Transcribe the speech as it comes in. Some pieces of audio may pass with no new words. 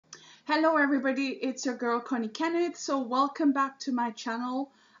Hello everybody, it's your girl conniekennethw. So welcome back to my channel.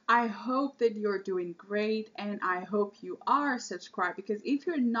 I hope that you're doing great and I hope you are subscribed, because if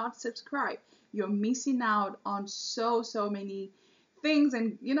you're not subscribed, you're missing out on so many things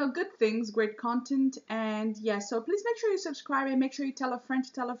and good things, great content. And yes, so please make sure you subscribe and make sure you tell a friend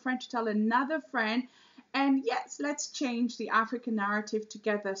to tell a friend to tell another friend. And yes, let's change the African narrative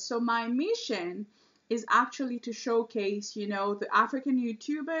together. So my mission is actually to showcase, the African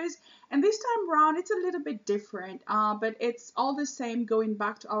YouTubers. And this time around, it's a little bit different, but it's all the same, going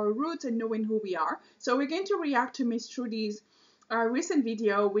back to our roots and knowing who we are. So we're going to react to Miss Trudy's recent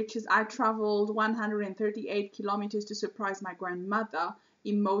video, which is I traveled 138 kilometers to surprise my grandmother.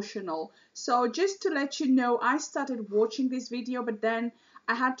 Emotional. So just to let you know, I started watching this video, but then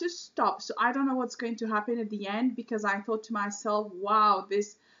I had to stop. So I don't know what's going to happen at the end, because I thought to myself, wow,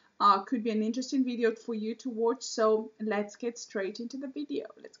 this could be an interesting video for you to watch. So let's get straight into the video.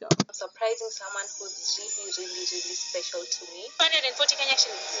 Let's go. I'm surprising someone who's really special to me. 140 Kenya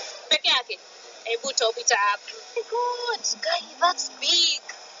shillings. Peke yake. Ebu top it up. Oh my God, guy, that's big.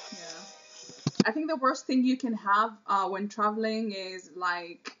 Yeah. I think the worst thing you can have when traveling is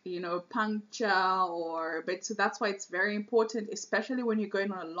like, puncture but so that's why it's very important, especially when you're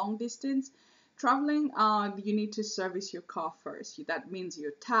going on a long distance traveling. You need to service your car first. That means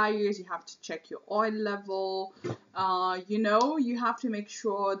your tires, you have to check your oil level. You have to make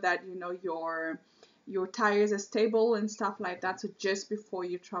sure that your tires are stable and stuff like that. So just before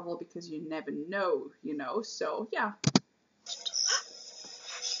you travel, because you never know, so yeah.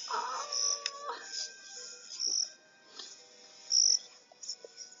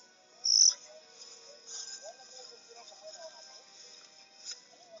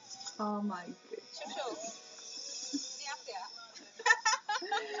 Oh my goodness.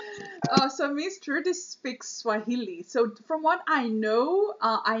 So Miss Trudy speaks Swahili. So from what I know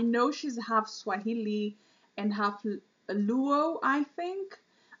she's half Swahili and half Luo, I think.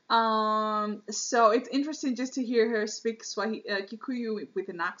 So it's interesting just to hear her speak Swahili, Kikuyu with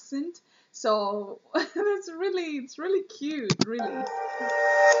an accent. So it's really cute, really.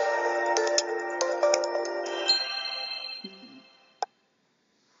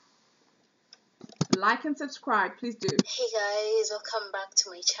 Like and subscribe, please do. Hey guys, welcome back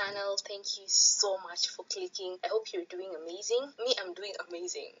to my channel. Thank you so much for clicking. I hope you're doing amazing. Me, I'm doing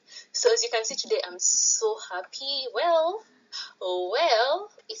amazing. So as you can see today, I'm so happy. Well,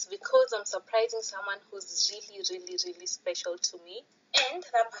 it's because I'm surprising someone who's really special to me, and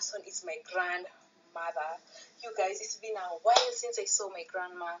that person is my grandmother. You guys, it's been a while since I saw my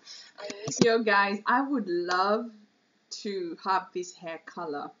grandma. I miss. Yo guys, I would love to have this hair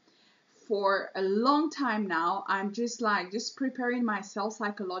color. For a long time now, I'm just preparing myself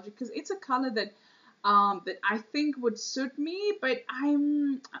psychologically, because it's a color that I think would suit me, but I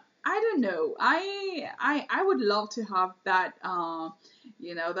don't know. I would love to have that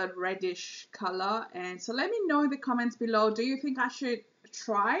that reddish color. And so let me know in the comments below, do you think I should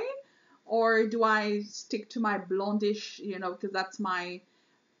try, or do I stick to my blondish, because that's my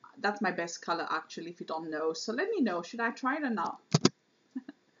best color actually, if you don't know. So let me know, should I try it or not?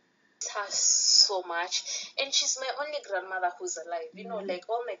 Her so much, and she's my only grandmother who's alive. Like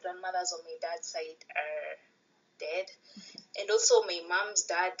all my grandmothers on my dad's side are dead, and also my mom's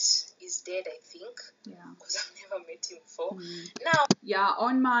dad is dead, I think. Yeah, because I've never met him before. Now, yeah,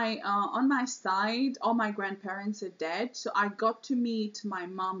 on my side, all my grandparents are dead, so I got to meet my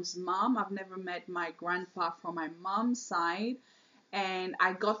mom's mom. I've never met my grandpa from my mom's side, and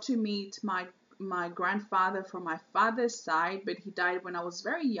I got to meet my grandfather from my father's side, but he died when I was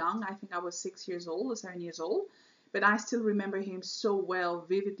very young. I think I was 6 years old or 7 years old, but I still remember him so well,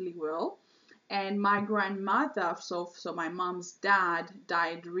 vividly well. And my grandmother, so my mom's dad,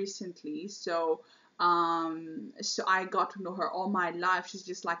 died recently, so I got to know her all my life. She's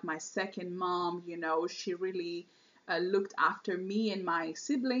just like my second mom, she really looked after me and my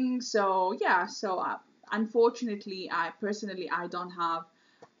siblings. So yeah, so unfortunately, I don't have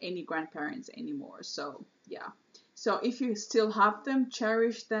any grandparents anymore. So yeah, so if you still have them,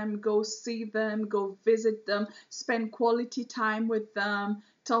 cherish them, go see them, go visit them, spend quality time with them,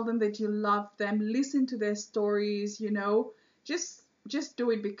 tell them that you love them, listen to their stories, just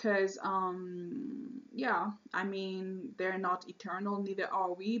do it, because yeah, I mean, they're not eternal, neither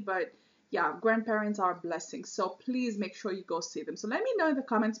are we, but yeah, grandparents are blessings. So please make sure you go see them. So let me know in the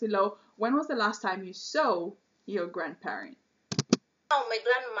comments below, when was the last time you saw your grandparent? now my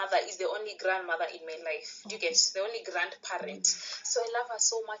grandmother is the only grandmother in my life. You get the only grandparent. So I love her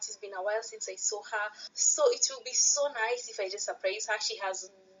so much. It's been a while since I saw her. So it will be so nice if I just surprise her. She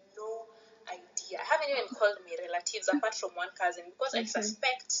has no idea idea. I haven't even called my relatives apart from one cousin because I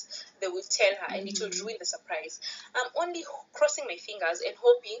suspect they will tell her and it will ruin the surprise. I'm only crossing my fingers and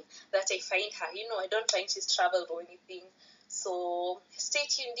hoping that I find her. You know, I don't find she's traveled or anything. So stay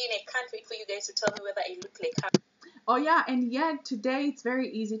tuned in. I can't wait for you guys to tell me whether I look like her. Oh yeah, and yet today it's very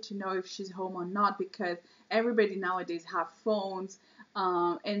easy to know if she's home or not because everybody nowadays have phones.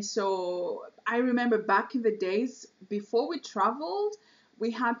 And so I remember back in the days before we traveled,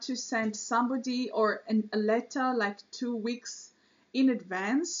 we had to send somebody or a letter like 2 weeks in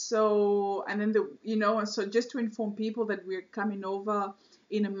advance. So and then and so just to inform people that we're coming over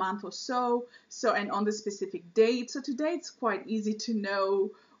in a month or so. So and on the specific date. So today it's quite easy to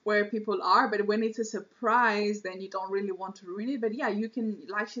know where people are, but when it's a surprise, then you don't really want to ruin it. But yeah, you can,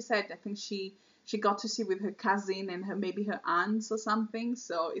 like she said, I think she got to see with her cousin and maybe her aunts or something,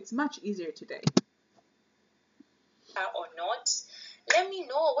 so it's much easier today. Or not. Let me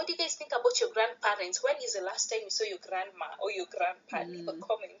know, what do you guys think about your grandparents? When is the last time you saw your grandma or your grandpa? Leave a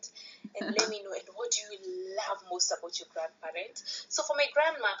comment and let me know. And what do you love most about your grandparents? So for my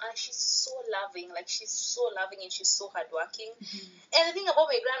grandma, she's so loving. Like, she's so loving and she's so hardworking. And the thing about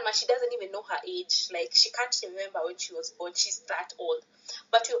my grandma, she doesn't even know her age. Like, she can't remember when she was born. She's that old.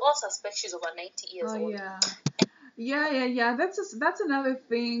 But we all suspect she's over 90 years old. Yeah. That's another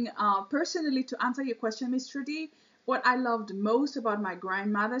thing. Personally, to answer your question, Miss Trudy, what I loved most about my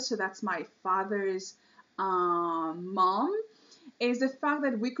grandmother, so that's my father's mom, is the fact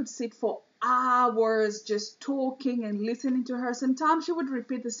that we could sit for hours just talking and listening to her. Sometimes she would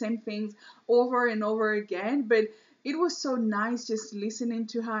repeat the same things over and over again, but it was so nice just listening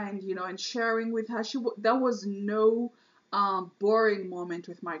to her and sharing with her. There was no boring moment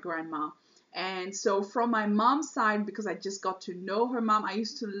with my grandma. And so from my mom's side, because I just got to know her mom, I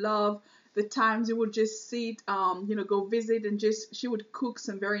used to love the times we would just sit, go visit, and she would cook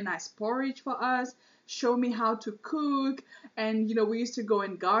some very nice porridge for us, show me how to cook, and we used to go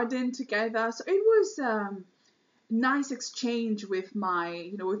and garden together. So it was nice exchange with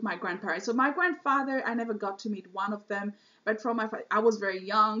my grandparents. So my grandfather, I never got to meet one of them, but I was very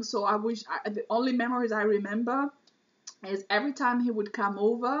young, so the only memories I remember is every time he would come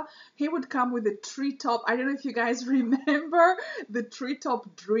over, he would come with a treetop. I don't know if you guys remember the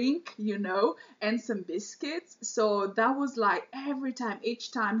treetop drink, and some biscuits. So that was like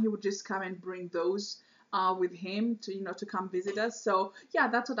each time he would just come and bring those with him to come visit us. So yeah,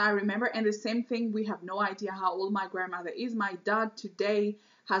 that's what I remember. And the same thing, we have no idea how old my grandmother is. My dad today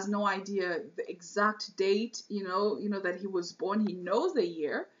has no idea the exact date, that he was born. He knows the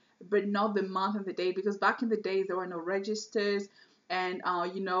year, but not the month and the date, because back in the days there were no registers, and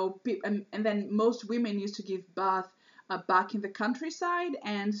and then most women used to give birth back in the countryside,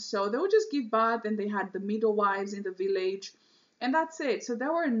 and so they would just give birth, and they had the midwives in the village, and that's it. So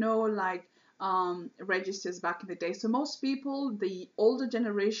there were no registers back in the day. So most people, the older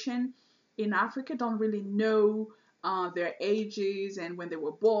generation in Africa, don't really know their ages and when they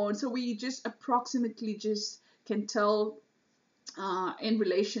were born. So we just approximately just can tell in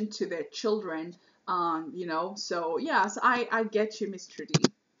relation to their children, So yes, I get you, Miss Trudy.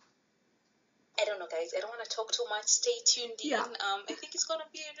 I don't know, guys. I don't want to talk too much. Stay tuned in. Yeah. I think it's gonna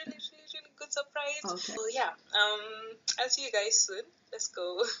be a really, really, really good surprise. Okay. So yeah. I'll see you guys soon. Let's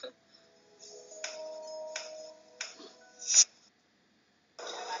go.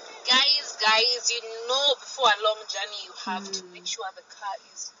 Guys, before a long journey, you have to make sure the car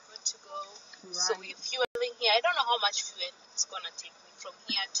is good to go. Right. So we're fueling here. I don't know how much fuel it's gonna take me from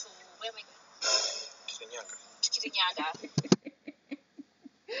here to where am I going? To Kirinyaga.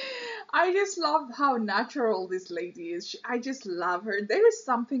 I just love how natural this lady is. I just love her. There is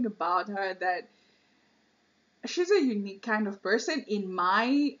something about her that she's a unique kind of person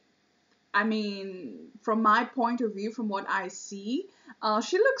from my point of view, from what I see.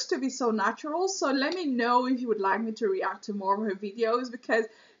 She looks to be so natural. So let me know if you would like me to react to more of her videos, because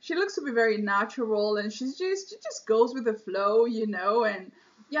she looks to be very natural, and she just goes with the flow, and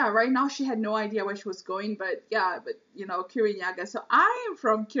yeah, right now she had no idea where she was going, but Kirinyaga. So I am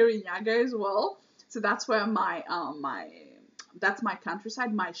from Kirinyaga as well. So that's where that's my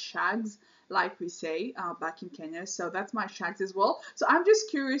countryside, my shags, like we say back in Kenya. So that's my shags as well. So I'm just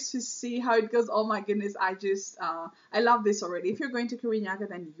curious to see how it goes. Oh my goodness, I love this already. If you're going to Kirinyaga,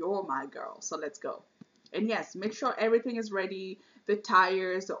 then you're my girl. So let's go. And yes, make sure everything is ready. The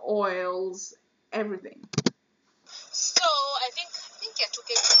tires, the oils, everything. So I think yeah,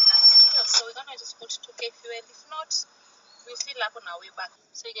 2K is enough. So we're gonna just put 2K fuel. If not, we'll fill up on our way back.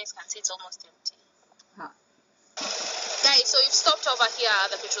 So you guys can see it's almost empty. Guys, so we've stopped over here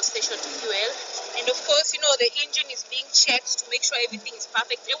at the petrol station to fuel, and of course, the engine is being checked to make sure everything is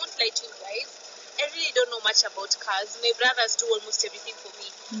perfect. I won't lie to you guys, I really don't know much about cars. My brothers do almost everything for me.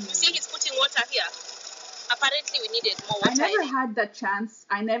 You see, he's putting water here. Apparently, we needed more water. I never had that chance.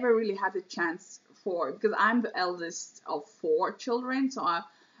 I never really had a chance because I'm the eldest of 4 children. So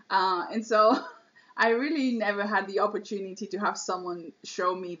I really never had the opportunity to have someone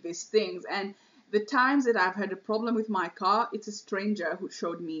show me these things. And the times that I've had a problem with my car, it's a stranger who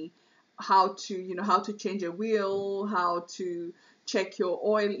showed me how to change a wheel, how to check your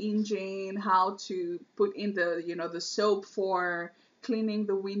oil engine, how to put in the soap for cleaning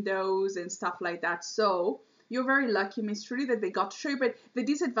the windows and stuff like that. So you're very lucky, Miss Trudy, that they got to show you. But the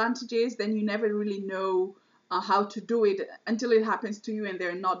disadvantage is then you never really know how to do it until it happens to you and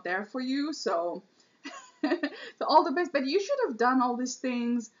they're not there for you. So, so all the best. But you should have done all these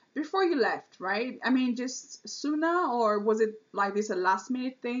things before you left, right? I mean, just sooner, or was it like this a last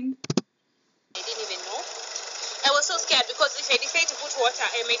minute thing? I didn't even know. I was so scared because if I decide to put water,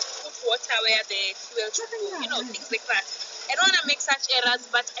 I might put water where the fuel should go, things like that. I don't want to make such errors,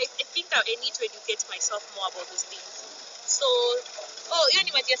 but I think I need to educate myself more about those things. So, hiyo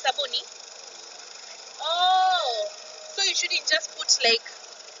ni maji ya sabuni? Oh, so you shouldn't just put like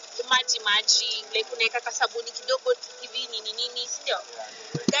maji, like unaweka kasabuni kidogo hivi nini, sindio?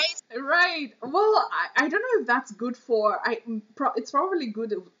 Guys. Right. Well, I don't know if that's good for, it's probably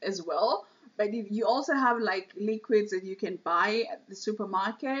good as well. But you also have like liquids that you can buy at the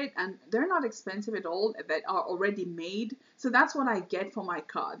supermarket, and they're not expensive at all, that are already made. So that's what I get for my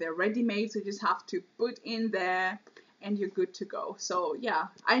car. They're ready made, so you just have to put in there and you're good to go. So yeah,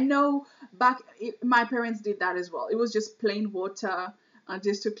 I know my parents did that as well. It was just plain water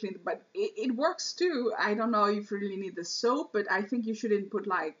just to clean, but it works too. I don't know if you really need the soap, but I think you shouldn't put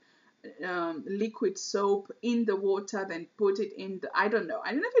like liquid soap in the water, then put it in the, I don't know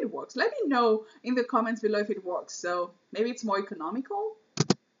if it works. Let me know in the comments below if it works. So maybe it's more economical.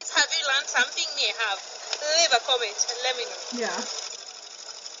 Have you learned something? May have. Leave a comment and let me know. Yeah.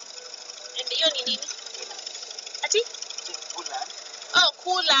 And hiyo ni nini? Ati?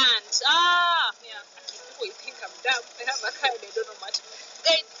 Coolant. Yeah. People think I'm dumb. I have a car and I don't know much.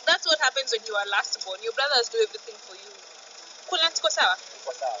 Guys, that's what happens when you are last born. Your brothers do everything for you. Coolant iko sawa?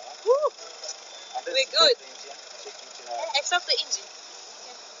 Woo. We're good. Except the engine.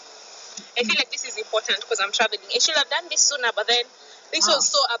 Yeah. I feel like this is important because I'm traveling. I should have done this sooner, but then this was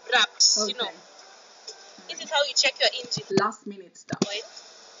so abrupt, Okay. This is how you check your engine. Last minute stuff. Oil.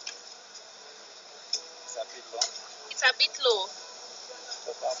 It's a bit low.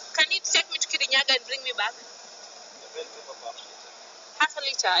 Can you take me to Kirinyaga and bring me back? Half a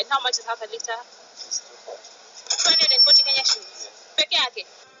liter. And how much is half a liter? 240 Kenya shillings. Peke yake.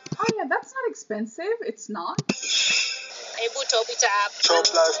 Oh yeah, that's not expensive. It's not. I put top it up.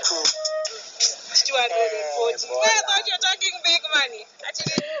 Top life crew. 240. I thought you're talking big money.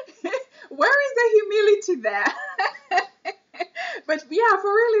 Actually. Where is the humility there? But yeah,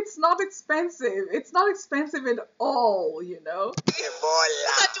 for real, it's not expensive. It's not expensive at all, It's a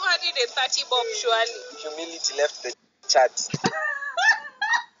 230 bob, surely. Humility left the chat.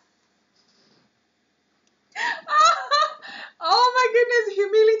 Oh my goodness,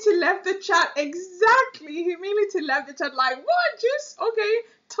 humility left the chat. Exactly, humility left the chat. Like, what? Just okay,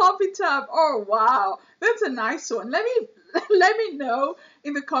 top it up. Oh wow, that's a nice one. Let me know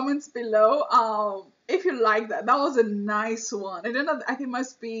in the comments below if you like that. That was a nice one. I don't know, I think it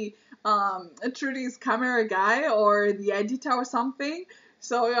must be Trudy's camera guy or the editor or something.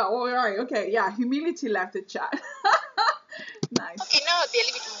 So yeah, all right, okay, yeah, humility left the chat. Nice. Okay, now I'll be a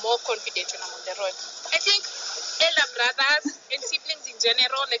little bit more confident when I'm on the road. I think elder brothers and siblings in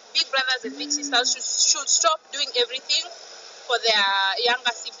general, like big brothers and big sisters, should stop doing everything for their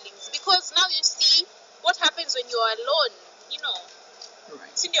younger siblings, because now you see what happens when you are alone,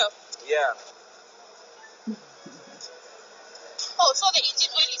 Right. Sindio? Yeah. Oh, so the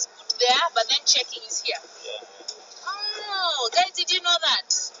engine oil is put there, but then checking is here. Yeah. Oh, guys, did you know that?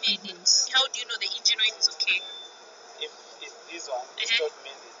 I didn't. How do you know the engine oil is okay? If this one, this don't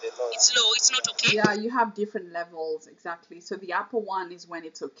mean it's the low. It's low, it's not okay? Yeah, you have different levels, exactly. So the upper one is when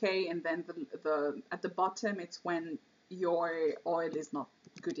it's okay, and then the at the bottom it's when your oil is not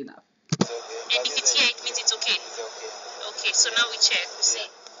good enough. It's okay. And if it's here, it means it's okay. It's okay. Okay, so now we check, we see.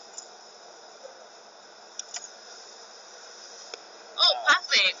 Oh,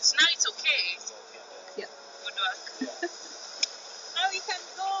 perfect. Now it's okay. It's okay. Yeah. Good work. Now we can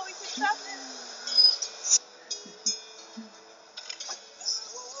go, we can travel.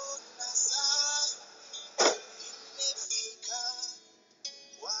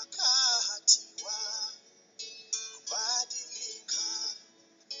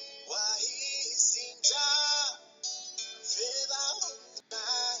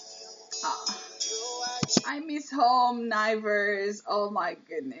 miss home, Nivers. Oh my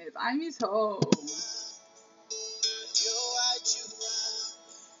goodness, I miss home.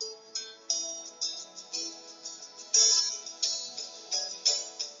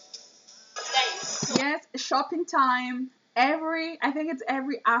 Yes, shopping time. I think it's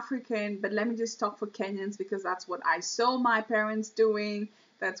every African, but let me just talk for Kenyans because that's what I saw my parents doing.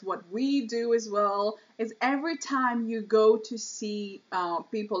 That's what we do as well. Is every time you go to see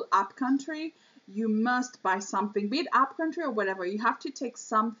people up country, you must buy something, be it up country or whatever. You have to take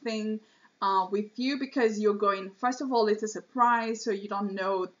something with you because you're going. First of all, it's a surprise, so you don't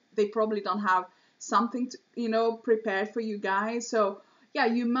know. They probably don't have something prepared for you guys. So yeah,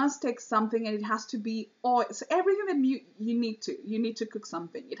 you must take something, and it has to be oil. So everything that you need to cook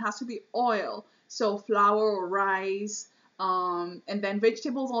something. It has to be oil, so flour or rice, and then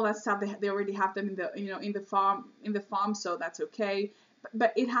vegetables, all that stuff. They already have them in the in the farm, so that's okay.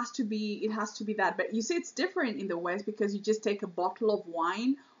 But it has to be that. But you see, it's different in the West because you just take a bottle of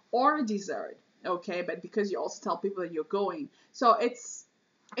wine or a dessert, okay. But because you also tell people that you're going, so it's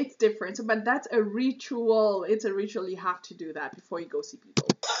different. So, but that's a ritual. It's a ritual. You have to do that before you go see people.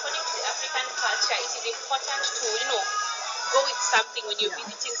 According to the African culture, it is important to, go with something when you're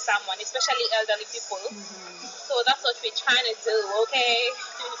visiting someone, especially elderly people. Mm-hmm. So that's what we're trying to do, okay?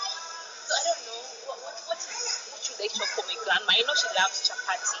 So I don't know, what should I shop for my grandma? I know she loves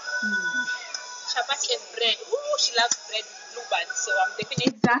chapati. Chapati and bread. Ooh, she loves bread with blue band, so I'm definitely...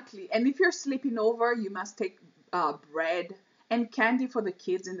 Exactly. And if you're sleeping over, you must take bread and candy for the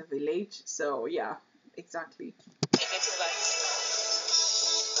kids in the village. So yeah, exactly. Getting that.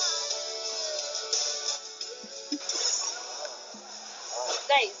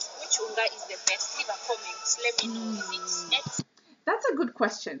 Guys, which unga is the best? Leave a comment. Let me know. Is it X? That's a good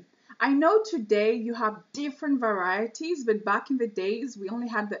question. I know today you have different varieties, but back in the days we only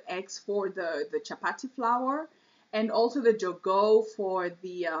had the X for the chapati flour, and also the jogo for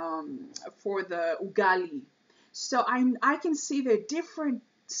the ugali. So I can see the different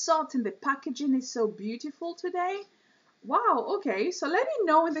sorts, and the packaging is so beautiful today. Wow, okay. So let me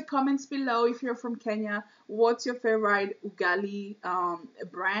know in the comments below if you're from Kenya, what's your favorite ugali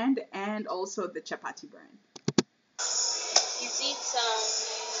brand and also the chapati brand. Is it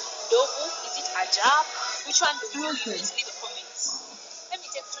dogu? Is it ajab? Which one do you use? Leave a comment. Let me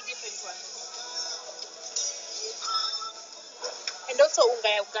take two different ones. And also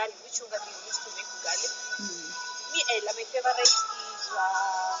unga ya ugali. Which unga do you use to make ugali? My favorite is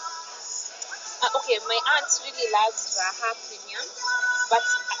okay, my aunt really loves Raha Premium,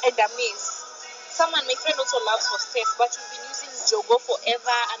 and Amaze. My friend also loves Hostess, but we've been using Jogo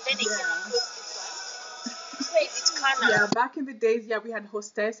forever, and then I came across this one. Where is it, Kana? Yeah, back in the days, we had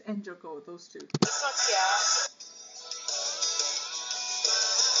Hostess and Jogo, those two. It's not here.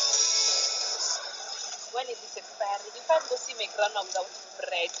 When is this expiring? You can't go see my grandma without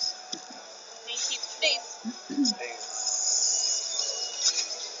bread. Thank you. Today's.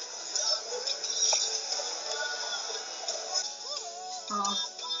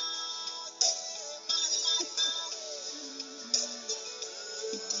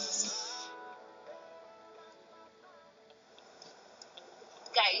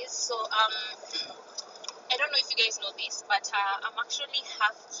 Guys, so I don't know if you guys know this, but I'm actually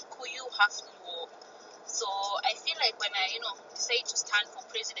half Kikuyu, half Luo. So I feel like when I decide to stand for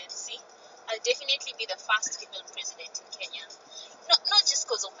presidency, I'll definitely be the first female president in Kenya. Not just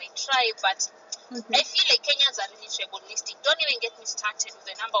because of my tribe, but I feel like Kenyans are really tribalistic. Don't even get me started with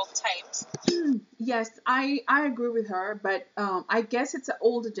the number of times. Yes, I agree with her, but I guess it's an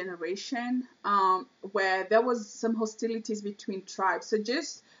older generation where there was some hostilities between tribes. So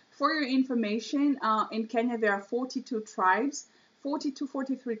just for your information, in Kenya there are 42 tribes,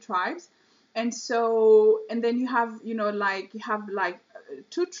 43 tribes. And so, and then you have,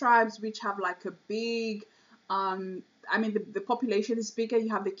 two tribes which have like a big, the population is bigger. You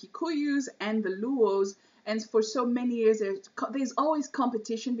have the Kikuyus and the Luos. And for so many years, there's always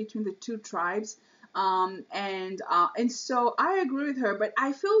competition between the two tribes. And so I agree with her, but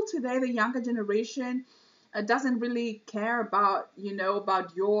I feel today the younger generation doesn't really care about,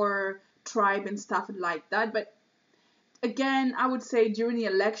 about your tribe and stuff like that. But again, I would say during the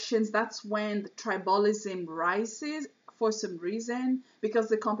elections, that's when the tribalism rises for some reason, because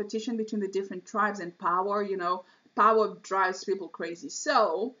the competition between the different tribes and power, power drives people crazy.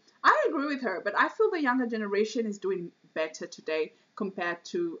 So I agree with her, but I feel the younger generation is doing better today compared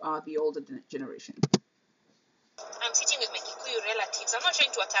to the older generation. I'm sitting with my Kikuyu relatives. I'm not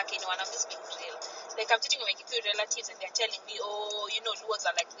trying to attack anyone. I'm just being real. Like I'm sitting with my Kikuyu relatives and they're telling me, oh, you know, Luos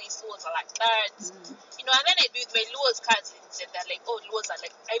are like this, Luos are like that. You know, and then I be with my Luos cousins and they're like, oh, Luos are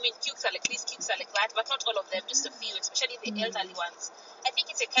like, I mean, Cukes are like this, Cukes are like that, but not all of them, just a few, especially the elderly ones. I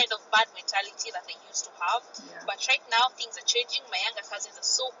think it's a kind of bad mentality that they used to have. Yeah. But right now, things are changing. My younger cousins are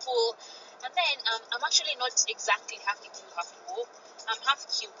so cool. And then I'm actually not exactly half Kikuyu, half Luo. I'm half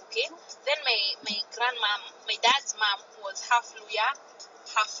Cube, okay? Then my grandmom, my dad's mom was half Luya,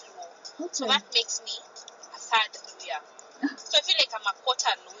 half Luo. So that makes me a third Luya. So I feel like I'm a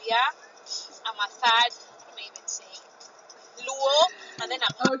quarter Luya, I'm a third, what am I even saying? Luo, and then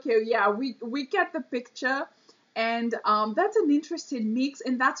I'm Okay, yeah, we get the picture, and that's an interesting mix,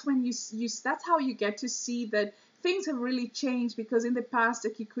 and that's when you that's how you get to see that things have really changed, because in the past a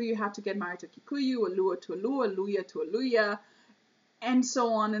Kikuyu had to get married to a Kikuyu, a Luo to a Luo, a Luya to a Luya, and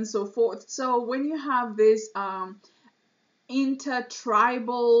so on and so forth. So when you have this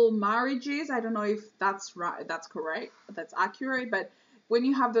intertribal marriages, I don't know if that's right, that's correct, that's accurate, but when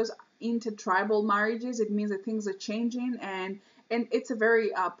you have those intertribal marriages, it means that things are changing, and it's a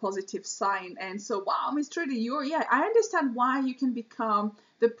very positive sign. And so, wow, Miss Trudy, I understand why you can become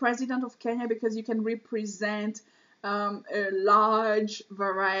the president of Kenya, because you can represent a large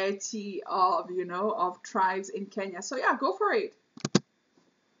variety of, of tribes in Kenya. So yeah, go for it.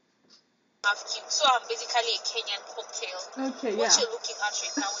 So I'm basically a Kenyan cocktail. Okay, What yeah. you're looking at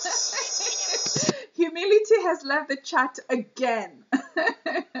right now is a sweet Kenyan. Humility has left the chat again.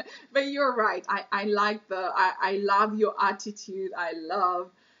 But you're right. I like I love your attitude. I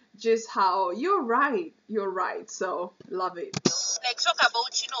love just how you're right. You're right. So love it. Like talk about,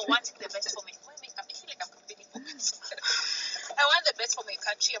 wanting the best for me. I feel like I'm campaigning for it. I want the best for my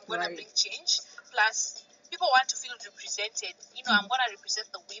country. I'm gonna bring change. Plus, people want to feel represented. I'm gonna represent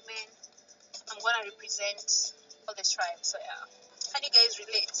the women. I'm gonna represent all the tribes. So yeah. Can you guys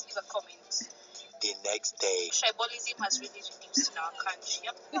relate? Leave a comment. The next day. Tribalism has really reduced in our country.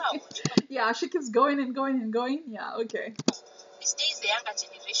 I'm proud. Yeah, she keeps going and going and going. Yeah, okay. These days, the younger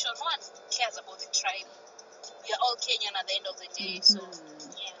generation, no one cares about the tribe. We are all Kenyan at the end of the day. So,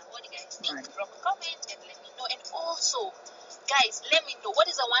 yeah, what do you guys think? Drop a comment and let me know. And also, guys, let me know, what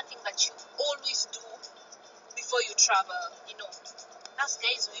is the one thing that you always do before you travel? Us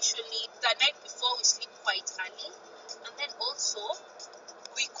guys, we usually, the night before, we sleep quite early. And then also,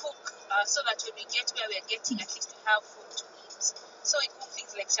 we cook so that when we get where we are getting, at least we have food to eat. So we cook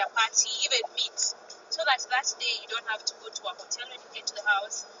things like chapati, even meat, so that day you don't have to go to a hotel when you get to the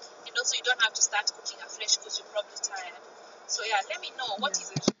house, and also you don't have to start cooking afresh because you're probably tired. So yeah, let me know, what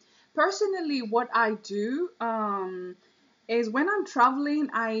is it? Personally, what I do is when I'm traveling,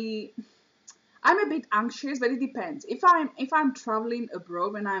 I'm a bit anxious, but it depends. If I'm traveling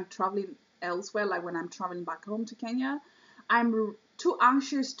abroad, when I'm traveling elsewhere, like when I'm traveling back home to Kenya, I'm too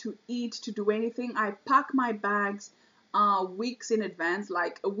anxious to eat, to do anything. I pack my bags weeks in advance,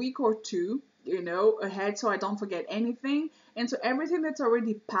 like a week or two, ahead, so I don't forget anything. And so everything that's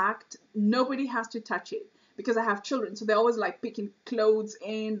already packed, nobody has to touch it, because I have children, so they're always like picking clothes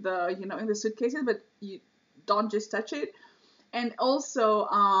in the in the suitcases, but you don't just touch it. And also,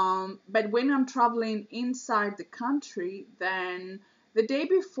 but when I'm traveling inside the country, then the day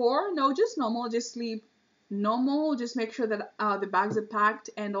before, no, just normal, just sleep normal, just make sure that the bags are packed,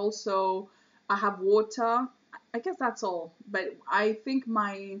 and also I have water. I guess that's all. But I think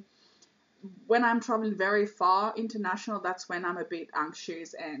when I'm traveling very far international, that's when I'm a bit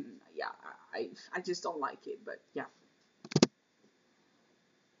anxious, and yeah, I just don't like it. But yeah.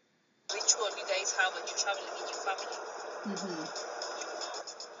 Ritual you guys have when you're traveling with your family?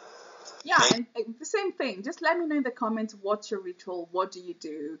 Yeah, and the same thing. Just let me know in the comments, what's your ritual? What do you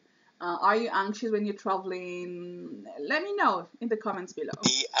do? Are you anxious when you're traveling? Let me know in the comments below.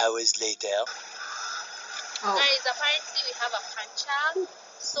 3 hours later. Oh. Guys, apparently we have a puncher.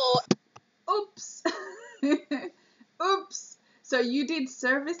 So, oops. Oops. So you did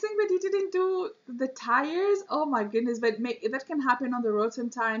servicing, but you didn't do the tires? Oh my goodness. But that can happen on the road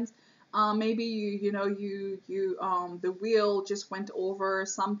sometimes. Maybe the wheel just went over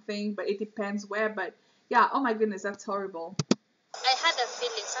something, but it depends where. But yeah, oh my goodness, that's horrible. I had a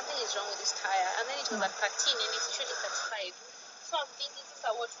feeling something is wrong with this tire, and then it was at 13 and it's usually 35. So I'm thinking, this is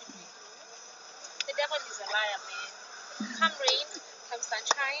what we do. The devil is a liar, man. Come rain, come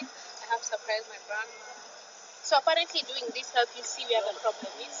sunshine, I have to surprise my grandma. So apparently doing this helps you see where the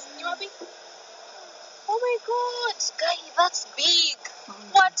problem is. You know, oh my god, guy, that's big.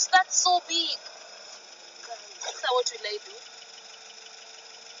 What? That's so big. So what will I do?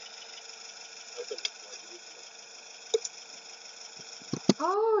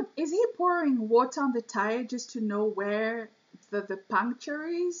 Oh, is he pouring water on the tire just to know where the puncture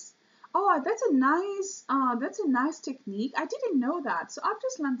is? Oh, that's a nice technique. I didn't know that. So I've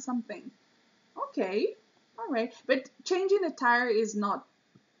just learned something. Okay. All right. But changing the tire is not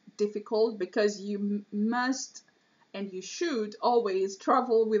difficult because you must and you should always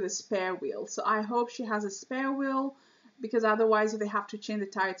travel with a spare wheel. So I hope she has a spare wheel because otherwise if they have to change the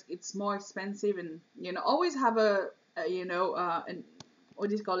tires, it's more expensive. And always have an what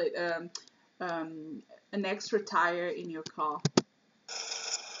do you call it, an extra tire in your car.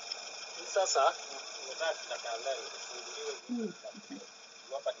 Sasa nataka tutakandani tufunguliwe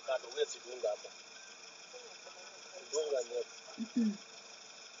hapa nikado huwezi dunga hapa. Dunga ni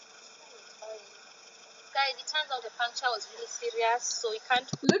Guys, it turns out the puncture was really serious, so we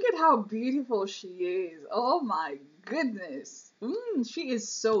can't. Look at how beautiful she is. Oh my goodness. She is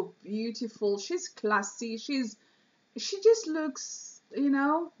so beautiful. She's classy. She just looks,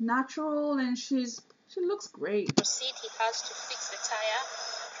 natural, and she looks great. Proceed, he has to fix the tire.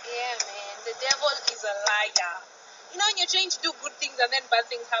 Yeah, man, the devil is a liar. When you're trying to do good things and then bad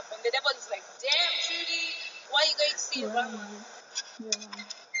things happen, the devil is like, damn, Trudy, why are you going to see Rama? Yeah.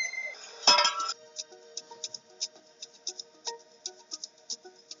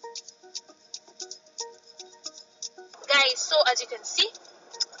 Guys, so as you can see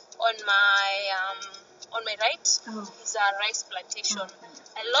on my right is a rice plantation.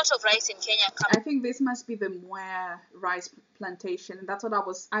 A lot of rice in Kenya. I think this must be the Mwea rice plantation. That's what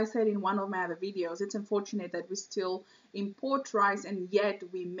I said in one of my other videos. It's unfortunate that we still import rice and yet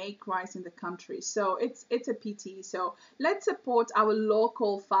we make rice in the country. So it's a pity. So let's support our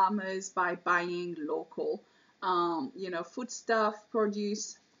local farmers by buying local, foodstuff,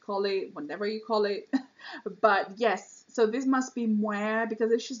 produce, call it whatever you call it. But yes, so this must be Mwea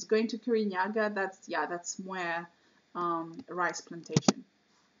because if she's going to Kirinyaga, that's Mwea rice plantation.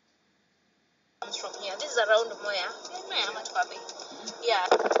 From here. This is around Moya. Yeah.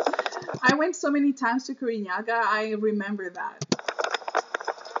 I went so many times to Kirinyaga. I remember that.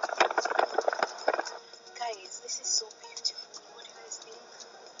 Guys, this is so beautiful. What do you guys think?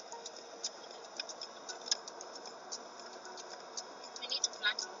 We need to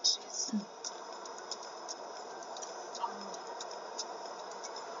plant more trees.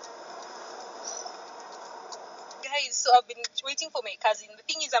 Guys, so I've been waiting for my cousin. The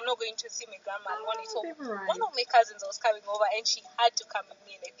thing is, I'm not going to see my grandma on it. So one of my cousins was coming over, and she had to come with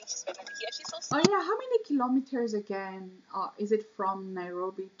me, and I think she's finally here. She's so sweet. Oh yeah, how many kilometers again? Is it from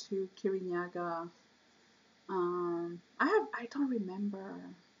Nairobi to Kirinyaga? I don't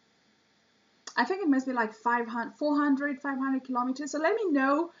remember. I think it must be like 500 kilometers. So let me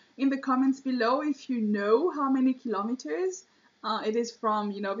know in the comments below if you know how many kilometers it is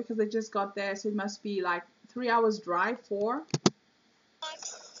from, because I just got there. So it must be like 3 hours drive, 4.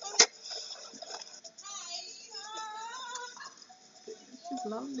 She's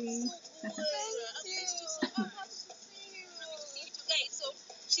lovely. So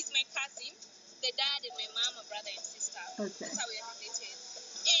she's my cousin. The dad and my mom are brother and sister. Okay. That's how we are related.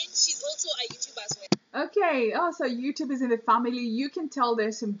 And she's also a YouTuber as well. Okay. Oh, so YouTube is in the family. You can tell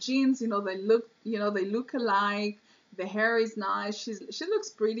there's some genes. They look alike. The hair is nice. She looks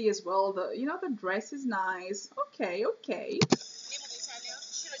pretty as well. The dress is nice. Okay. Name of the channel,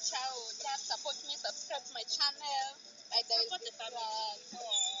 Trudy Travelled. Just support me, subscribe to my channel. Support the family.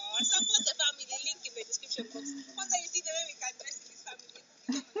 Support the family. Link in the description box. Once you see the way we can dress in this family.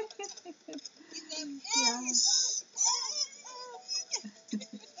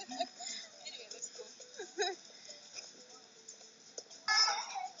 Anyway, let's go.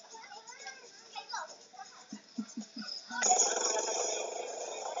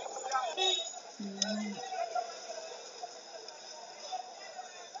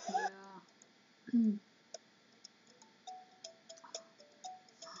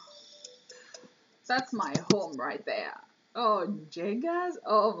 That's my home right there. Oh, Jegas.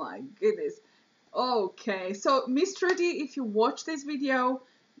 Oh my goodness. Okay, so Miss Trudy, if you watch this video,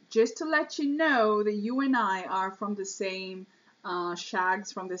 just to let you know that you and I are from the same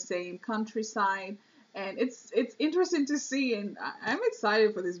shags, from the same countryside, and it's interesting to see, and I'm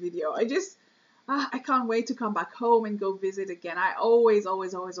excited for this video. I can't wait to come back home and go visit again. I always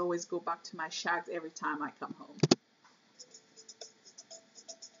go back to my shags every time I come home.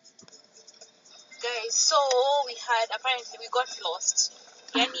 Guys, so apparently we got lost.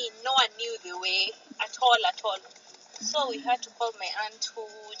 Yani, no one knew the way at all. So we had to call my aunt who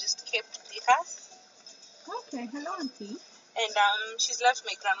just kept with us. Okay, hello auntie. And she's left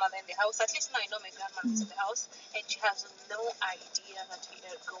my grandmother in the house. At least now I know my grandmother's in the house, and she has no idea that we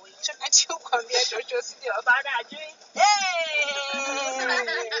are going. Hey!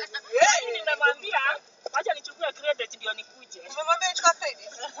 Acha nichukue credit ndio nikuje.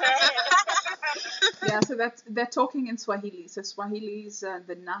 Yeah, so they're talking in Swahili. So Swahili is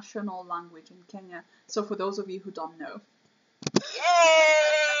the national language in Kenya. So for those of you who don't know.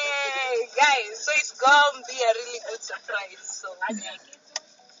 Yay, guys! So it's gonna be a really good surprise. So, guys,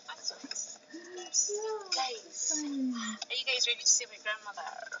 are you guys ready to see my grandmother?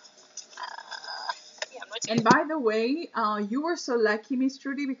 Yeah, I'm not And by the way, you were so lucky, Miss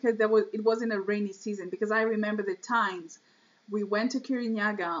Trudy, because it wasn't a rainy season. Because I remember the times we went to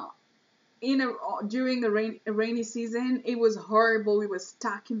Kirinyaga during a rainy season. It was horrible. We were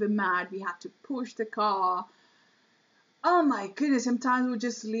stuck in the mud. We had to push the car. Oh my goodness! Sometimes we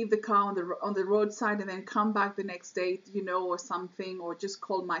just leave the car on the roadside and then come back the next day, or something, or just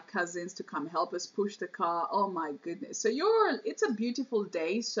call my cousins to come help us push the car. Oh my goodness! So it's a beautiful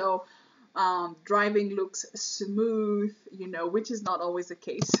day. So driving looks smooth, which is not always the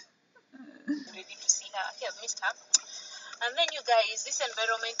case. ready to see her. Okay, I've missed her. And then you guys, this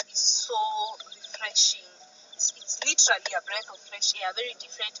environment is so refreshing. It's literally a breath of fresh air, very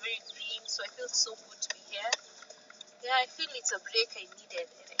different, very green. So I feel so good to be here. Yeah, I feel it's a break I needed,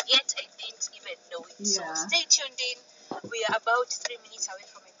 and yet I didn't even know it. Yeah. So stay tuned in. We are about 3 minutes away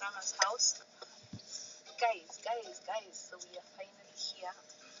from my grandma's house. Guys. So we are finally here.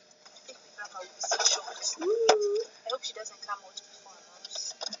 I think my grandma will be so shocked. I hope she doesn't come out before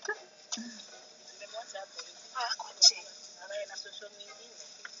announced. Koche.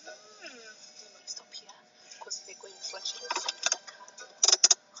 Stop here because they're going to watch it.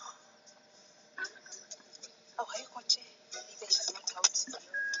 Oh, hi, Koche. Maybe she's not out still.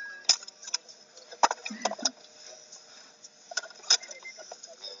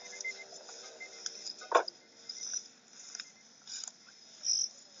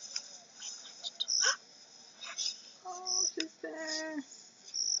 Oh, she's there.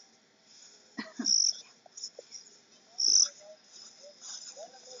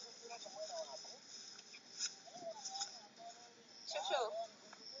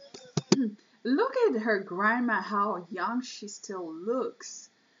 Look at her grandma, how young she still looks.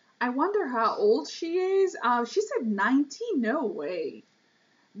 I wonder how old she is. She said 90? No way.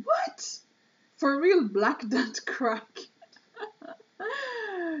 What? For real, black don't crack.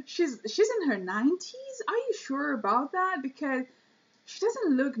 She's in her 90s? Are you sure about that? Because she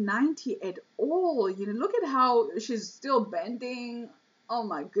doesn't look 90 at all. Look at how she's still bending. Oh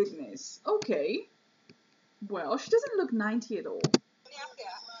my goodness. Okay. Well, she doesn't look 90 at all.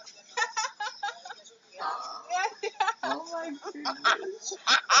 Oh my goodness.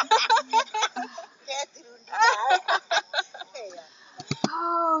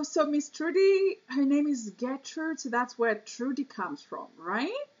 Oh, so Miss Trudy, her name is Gertrude, so that's where Trudy comes from,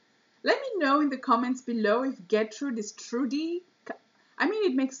 right? Let me know in the comments below if Gertrude is Trudy. I mean,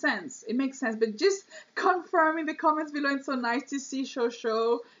 it makes sense. But just confirm in the comments below. It's so nice to see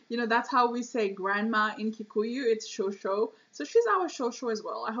Shosho. That's how we say grandma in Kikuyu. It's Shosho. So she's our Shosho as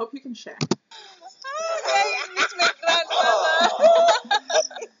well. I hope you can share. It's my grandmother.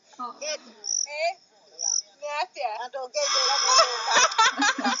 Oh.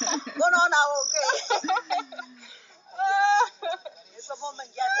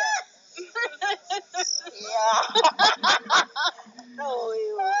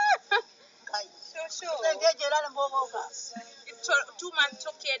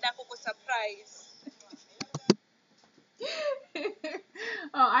 Surprise.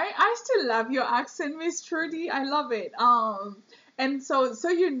 I still love your accent, Miss Trudy. I love it. And so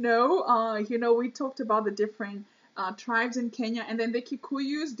we talked about the different tribes in Kenya, and then the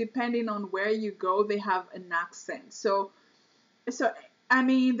Kikuyus, depending on where you go, they have an accent. So I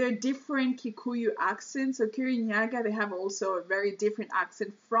mean, they're different Kikuyu accents. So Kirinyaga, they have also a very different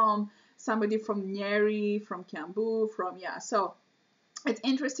accent from somebody from Nyeri, from Kiambu, So it's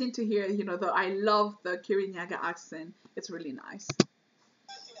interesting to hear, though I love the Kirinyaga accent. It's really nice.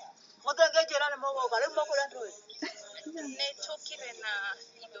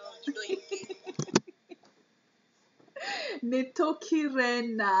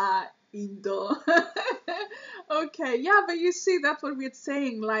 Netokirena Indo. Okay, yeah, but you see, that's what we're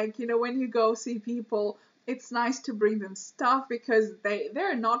saying. Like, when you go see people, it's nice to bring them stuff because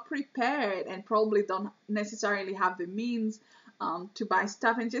they're not prepared and probably don't necessarily have the means to buy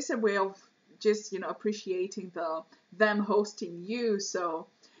stuff, and just a way of just appreciating them hosting you. So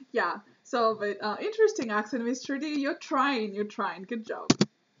yeah, but interesting accent, Miss Trudy. You're trying. Good job.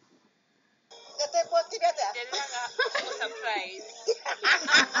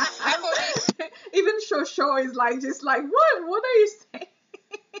 Even Shosho is just like, what are you saying?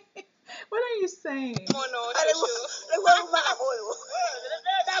 What are you saying?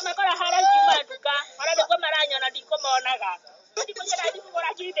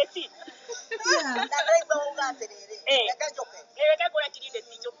 Yeah.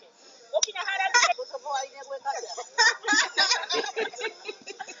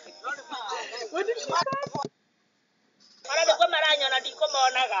 What did she say?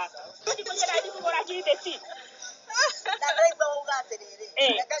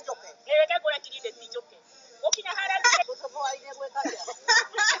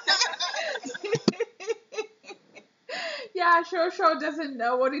 Yeah, sure doesn't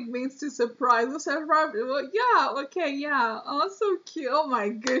know what it means to surprise. Well, surprise. Well, yeah, okay, yeah. Oh, so cute. Oh my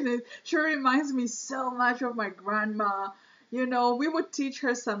goodness. She reminds me so much of my grandma. You know, we would teach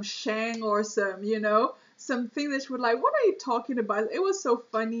her some sheng or some, something that she would like, what are you talking about? It was so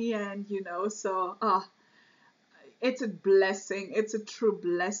funny and, so, it's a blessing. It's a true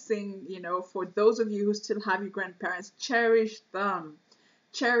blessing, for those of you who still have your grandparents. Cherish them.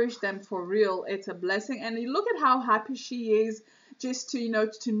 Cherish them for real. It's a blessing. And you look at how happy she is just to know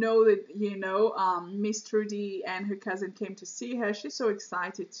that, Miss Trudy and her cousin came to see her. She's so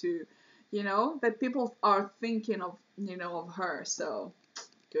excited to, that people are thinking of, of her. So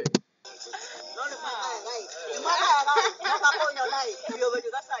good.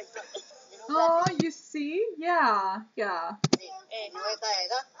 Oh, you see? Yeah.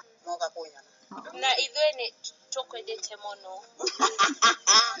 Na idwe ni chokwedete mono.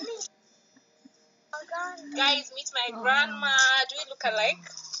 Guys, meet my grandma. Do we look alike?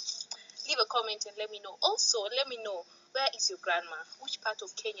 Leave a comment and let me know. Also, let me know, where is your grandma? Which part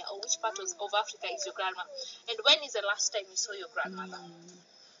of Kenya or which part of Africa is your grandma? And when is the last time you saw your grandmother?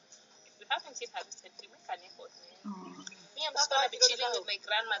 If you haven't seen her recently, make an effort, man. Me, I'm just gonna be chilling with my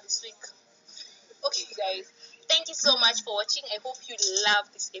grandma this week. Okay, guys. Thank you so much for watching. I hope you love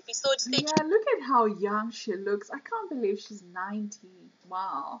this episode. Yeah, look at how young she looks. I can't believe she's 90.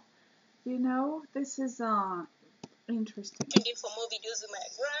 Wow. This is interesting. Tuned in for more videos with my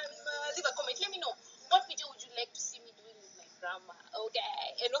grandma. Leave a comment. Let me know, what video would you like to see me doing with my grandma?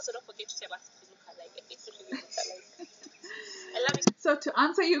 Okay. And also don't forget to tell us if you look alike. If you really look alike. I love you. So to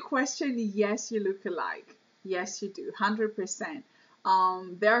answer your question, yes, you look alike. Yes, you do. 100%.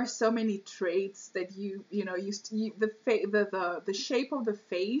 There are so many traits that the shape of the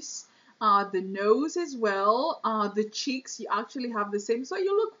face, the nose as well, the cheeks, you actually have the same. So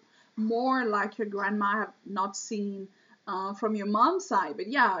you look more like your grandma. I have not seen from your mom's side, but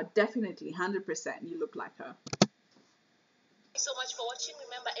yeah, definitely 100% you look like her. Thank you so much for watching.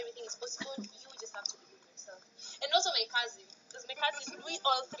 Remember, everything is possible. You just have to believe in yourself. And also my cousin, because my cousins, we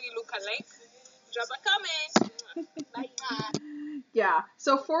all three look alike. Drop a comment. Bye. Yeah,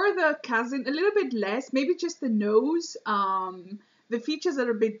 so for the cousin, a little bit less, maybe just the nose. The features are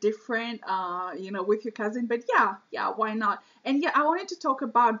a bit different, with your cousin, but yeah, why not? And yeah, I wanted to talk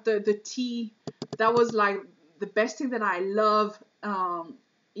about the tea. That was like the best thing that I love,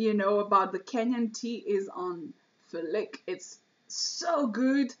 about the Kenyan tea is on flick. It's so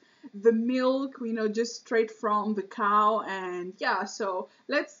good. The milk, just straight from the cow, and yeah, so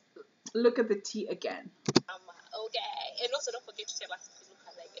let's look at the tea again. Okay. And also don't forget to tell us if you look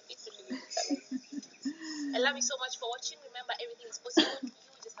alike. If you really look alike. I love you so much for watching. Remember, everything is possible.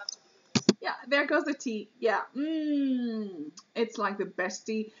 You just have to believe it. Yeah, there goes the tea. Yeah. It's like the best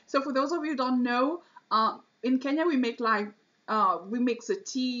tea. So for those of you who don't know, in Kenya we make we mix a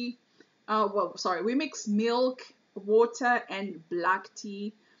tea. We mix milk, water, and black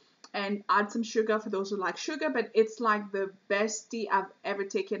tea, and add some sugar for those who like sugar. But it's like the best tea I've ever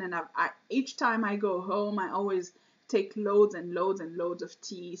taken, and each time I go home, I always take loads and loads and loads of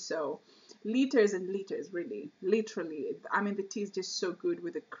tea. So liters and liters, really, literally. I mean, the tea is just so good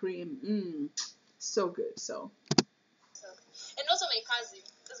with the cream. So good. So. And also my cousin,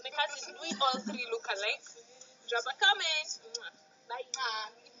 because my cousins, we all three look alike. Drop a comment. Bye.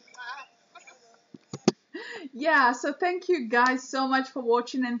 Yeah, so thank you guys so much for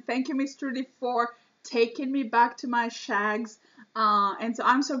watching, and thank you, Miss Trudy, for taking me back to my shags. And so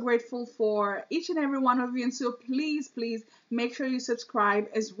I'm so grateful for each and every one of you. And so please make sure you subscribe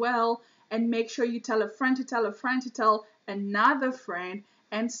as well, and make sure you tell a friend to tell a friend to tell another friend.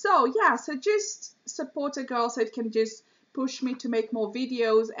 And so yeah, so just support a girl so it can just push me to make more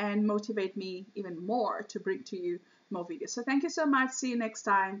videos and motivate me even more to bring to you more videos. So thank you so much. See you next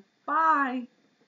time. Bye.